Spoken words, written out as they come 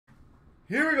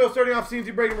Here we go, starting off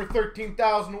CNC break number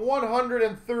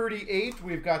 13,138.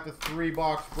 We've got the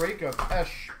 3-box break of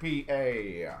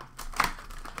SPA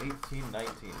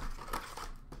 1819.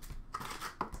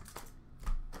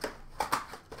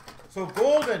 So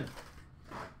Golden,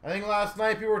 I think last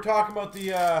night people were talking about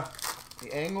the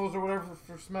angles or whatever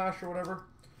for Smash or whatever.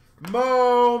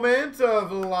 Moment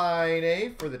of line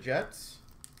A for the Jets.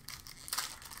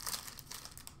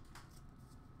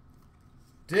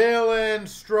 Dylan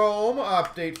Strome,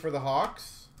 update for the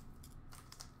Hawks.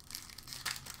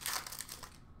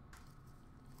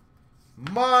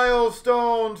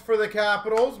 Milestones for the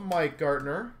Capitals, Mike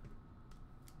Gartner.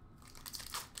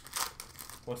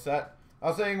 What's that? I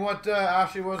was saying what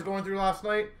Ashley was going through last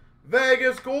night.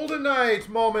 Vegas Golden Knights,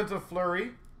 moment of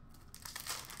flurry.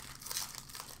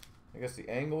 I guess the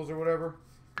angles or whatever.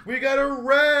 We got a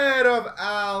red of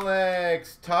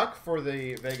Alex Tuck for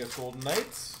the Vegas Golden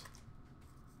Knights.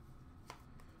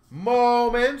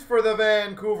 Moments for the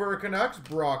Vancouver Canucks,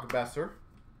 Brock Besser.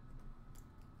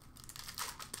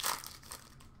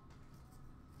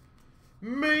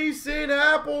 Mason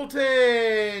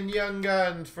Appleton, Young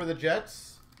Guns for the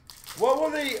Jets. What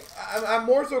were they? I'm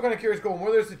more so kind of curious going,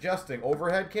 what are they suggesting?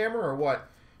 Overhead camera or what?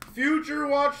 Future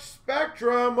Watch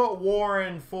Spectrum,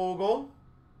 Warren Fogle.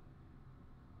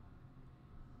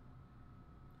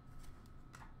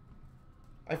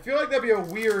 I feel like that'd be a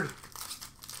weird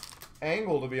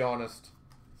angle, to be honest.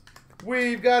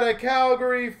 We've got a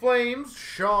Calgary Flames,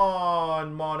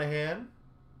 Sean Monahan.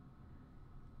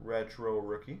 Retro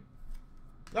rookie.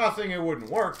 Not saying it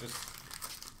wouldn't work, just...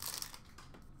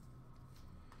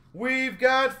 We've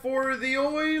got for the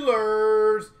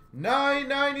Oilers,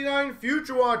 $9.99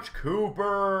 Future Watch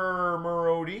Cooper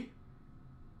Marody.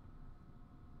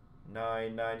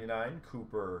 $9.99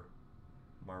 Cooper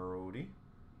Marody.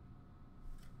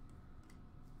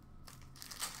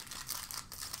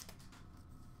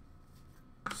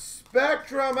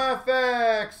 Spectrum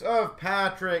FX of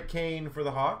Patrick Kane for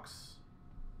the Hawks.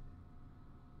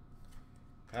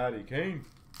 Patty Kane.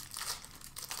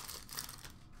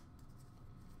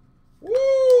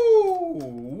 Woo!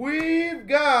 We've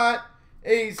got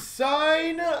a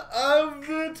sign of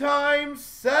the time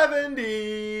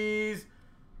 70s.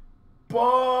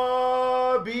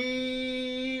 Bobby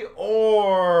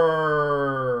Orr.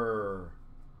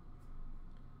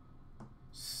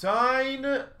 Sign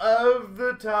of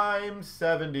the time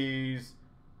 70s.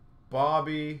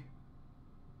 Bobby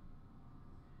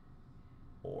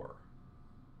Orr.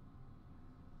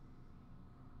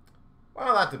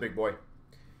 Well, that's a big boy.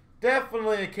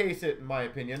 Definitely a case hit, in my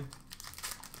opinion.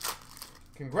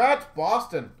 Congrats,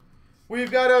 Boston.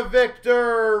 We've got a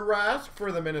Victor Rask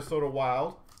for the Minnesota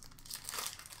Wild.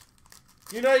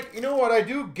 You know what? I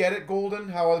do get it, Golden,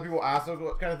 how other people ask those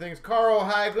kind of things. Carl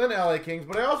Hagelin, LA Kings.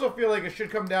 But I also feel like it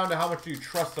should come down to how much do you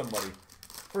trust somebody.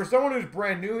 For someone who's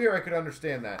brand new here, I could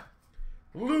understand that.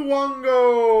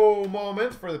 Luongo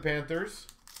moments for the Panthers.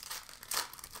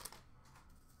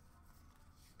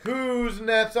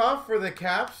 Kuznetsov for the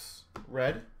Caps,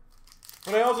 red.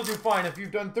 But I also do find if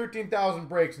you've done 13,000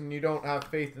 breaks and you don't have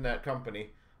faith in that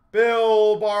company.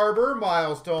 Bill Barber,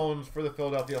 milestones for the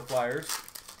Philadelphia Flyers.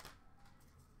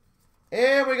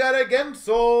 And we got a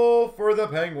Gensel for the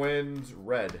Penguins,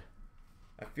 red.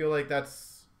 I feel like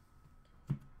that's,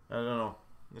 I don't know,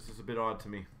 this is a bit odd to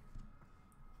me.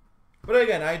 But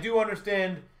again, I do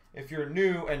understand if you're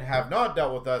new and have not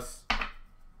dealt with us,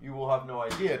 you will have no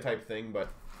idea type thing, but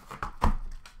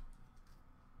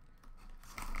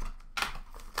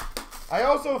I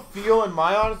also feel, in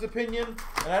my honest opinion,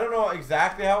 and I don't know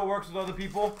exactly how it works with other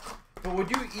people, but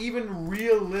would you even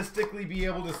realistically be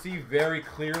able to see very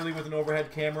clearly with an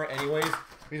overhead camera anyways?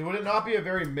 Because would it not be a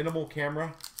very minimal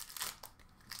camera?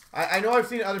 I know I've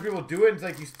seen other people do it, and it's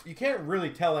like you can't really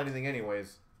tell anything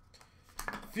anyways.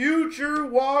 Future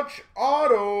Watch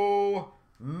Auto,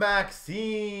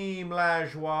 Maxime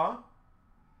Lajoie.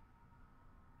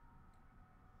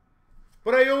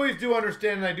 But I always do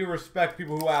understand and I do respect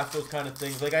people who ask those kind of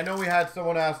things. Like, I know we had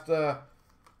someone asked to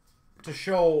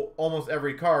show almost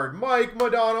every card. Mike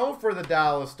Modano for the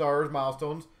Dallas Stars,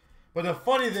 milestones. But the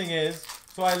funny thing is,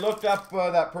 so I looked up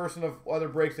that person of other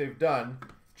breaks they've done.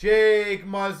 Jake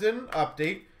Muzzin,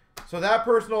 update. So that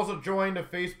person also joined a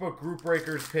Facebook Group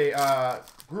Breakers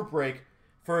group break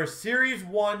for a Series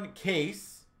 1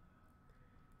 case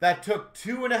that took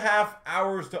 2.5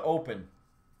 hours to open.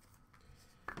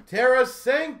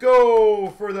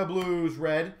 Tarasenko for the Blues,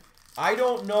 red. I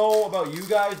don't know about you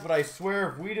guys, but I swear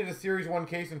if we did a Series 1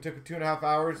 case and took 2.5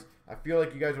 hours, I feel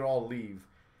like you guys would all leave.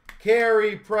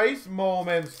 Carey Price,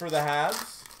 moments for the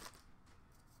Habs.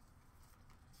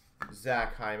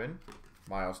 Zach Hyman,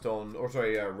 milestone, or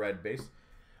sorry, red base.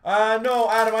 No,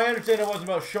 Adam, I understand it wasn't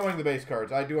about showing the base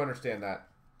cards. I do understand that.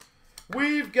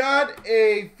 We've got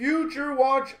a Future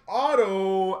Watch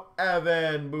Auto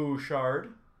Evan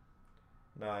Bouchard.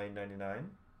 $9.99.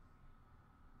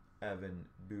 Evan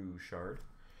Bouchard.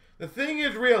 The thing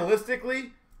is,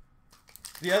 realistically,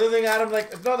 the other thing, Adam,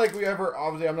 like, it's not like we ever,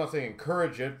 obviously, I'm not saying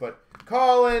encourage it, but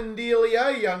Colin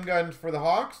Delia, Young Guns for the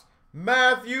Hawks.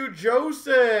 Matthew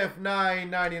Joseph,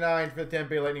 $9.99 for the Tampa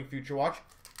Bay Lightning Future Watch.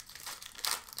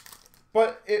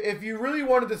 But if you really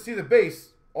wanted to see the base,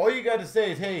 all you got to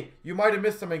say is, hey, you might have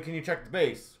missed something, can you check the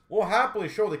base? We'll happily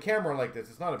show the camera like this.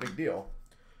 It's not a big deal.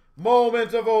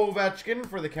 Moment of Ovechkin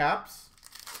for the Caps.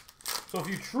 So if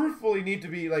you truthfully need to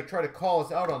be, like, try to call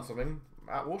us out on something,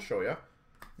 we'll show you.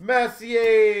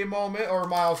 Messier moment or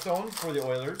milestones for the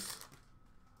Oilers.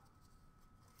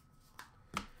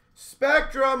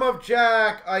 Spectrum of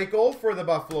Jack Eichel for the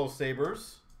Buffalo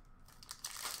Sabres.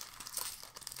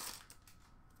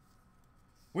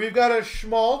 We've got a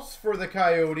Schmaltz for the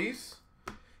Coyotes.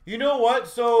 You know what?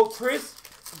 So, Chris,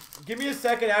 give me a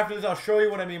second after this. I'll show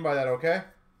you what I mean by that, okay?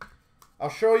 I'll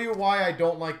show you why I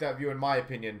don't like that view in my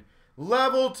opinion.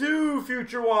 Level 2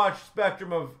 Future Watch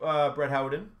Spectrum of Brett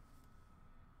Howden.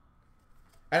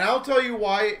 And I'll tell you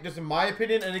why, just in my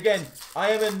opinion. And again,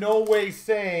 I am in no way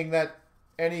saying that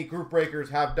any group breakers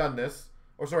have done this.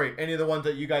 Or sorry, any of the ones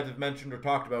that you guys have mentioned or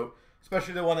talked about.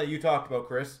 Especially the one that you talked about,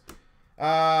 Chris.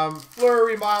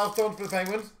 Flurry milestones for the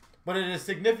Penguins. But it is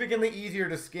significantly easier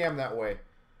to scam that way.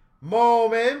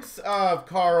 Moments of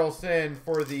Carlson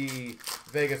for the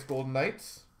Vegas Golden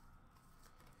Knights.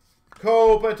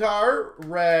 Kopitar,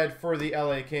 red for the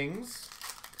LA Kings.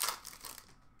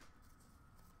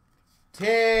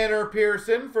 Tanner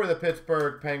Pearson for the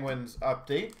Pittsburgh Penguins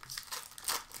update.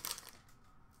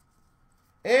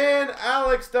 And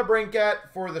Alex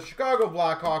DeBrincat for the Chicago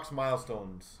Blackhawks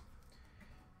milestones.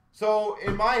 So,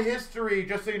 in my history,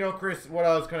 just so you know, Chris, what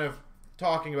I was kind of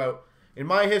talking about. In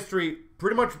my history,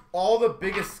 pretty much all the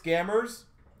biggest scammers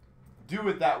do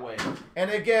it that way.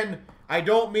 And again, I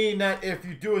don't mean that if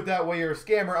you do it that way, you're a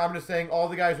scammer. I'm just saying all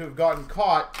the guys who have gotten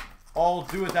caught all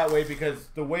do it that way because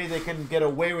the way they can get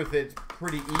away with it is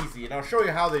pretty easy. And I'll show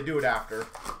you how they do it after.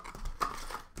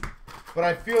 But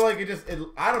I feel like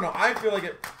I don't know. I feel like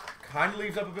it kind of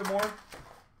leaves up a bit more.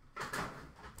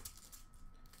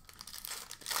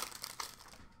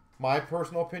 My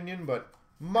personal opinion, but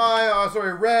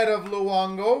red of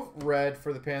Luongo, red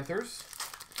for the Panthers.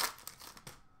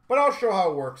 But I'll show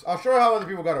how it works. I'll show you how other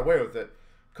people got away with it.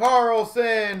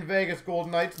 Carlson, Vegas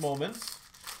Golden Knights moments,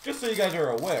 just so you guys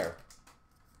are aware.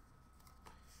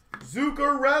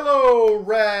 Zuccarello,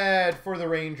 red for the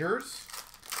Rangers.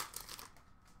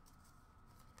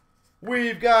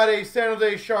 We've got a San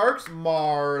Jose Sharks,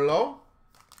 Marlowe.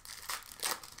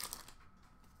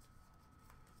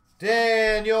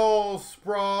 Daniel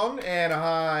Sprong,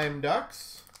 Anaheim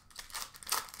Ducks.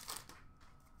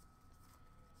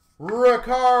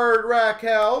 Ricard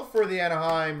Raquel for the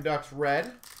Anaheim Ducks,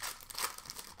 red.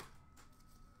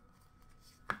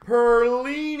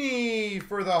 Perlini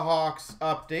for the Hawks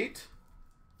update.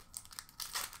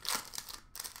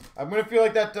 I'm going to feel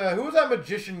like that, who was that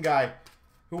magician guy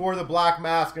who wore the black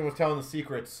mask and was telling the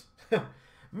secrets?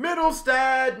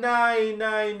 Middlestad,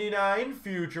 $9.99,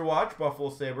 Future Watch, Buffalo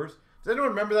Sabres. Does anyone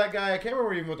remember that guy? I can't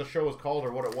remember even what the show was called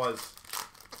or what it was.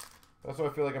 That's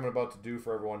what I feel like I'm about to do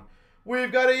for everyone.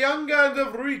 We've got a Young Guns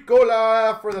of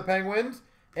Ricola for the Penguins.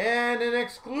 And an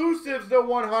exclusives to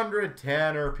 100,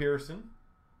 Tanner Pearson.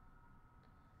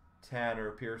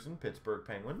 Tanner Pearson, Pittsburgh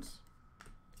Penguins.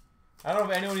 I don't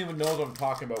know if anyone even knows what I'm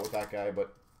talking about with that guy,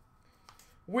 but...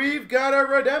 We've got a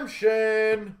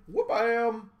redemption.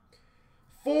 Whoop-bam.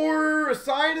 For a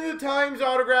Sign of the Times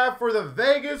autograph for the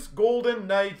Vegas Golden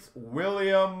Knights,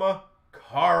 William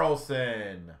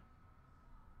Karlsson.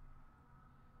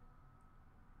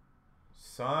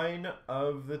 Sign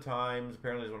of the Times.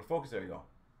 Apparently, I just want to focus. There you go.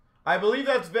 I believe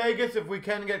that's Vegas if we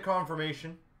can get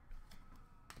confirmation.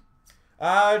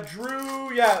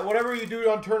 Drew, yeah, whatever you do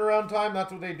on turnaround time,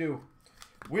 that's what they do.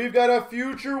 We've got a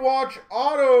Future Watch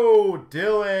auto,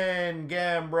 Dylan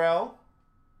Gambrell.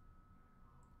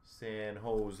 San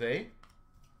Jose.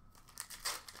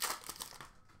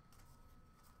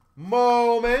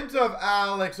 Moment of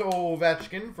Alex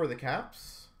Ovechkin for the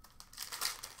Caps.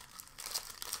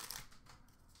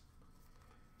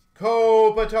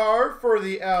 Kopitar for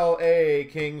the LA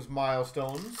Kings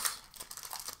milestones.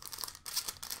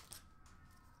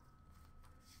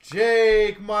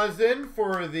 Jake Muzzin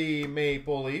for the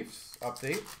Maple Leafs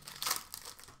update.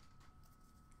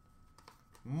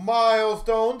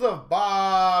 Milestones of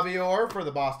Bobby Orr for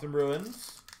the Boston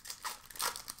Bruins.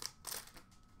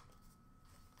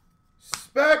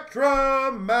 Spec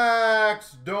Spectra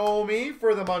Max Domi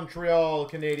for the Montreal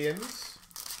Canadiens.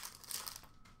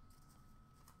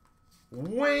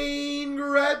 Wayne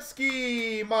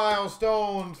Gretzky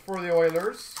Milestones for the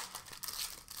Oilers.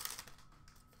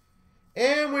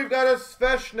 And we've got a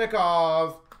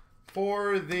Sveshnikov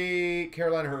for the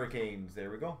Carolina Hurricanes. There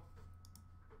we go.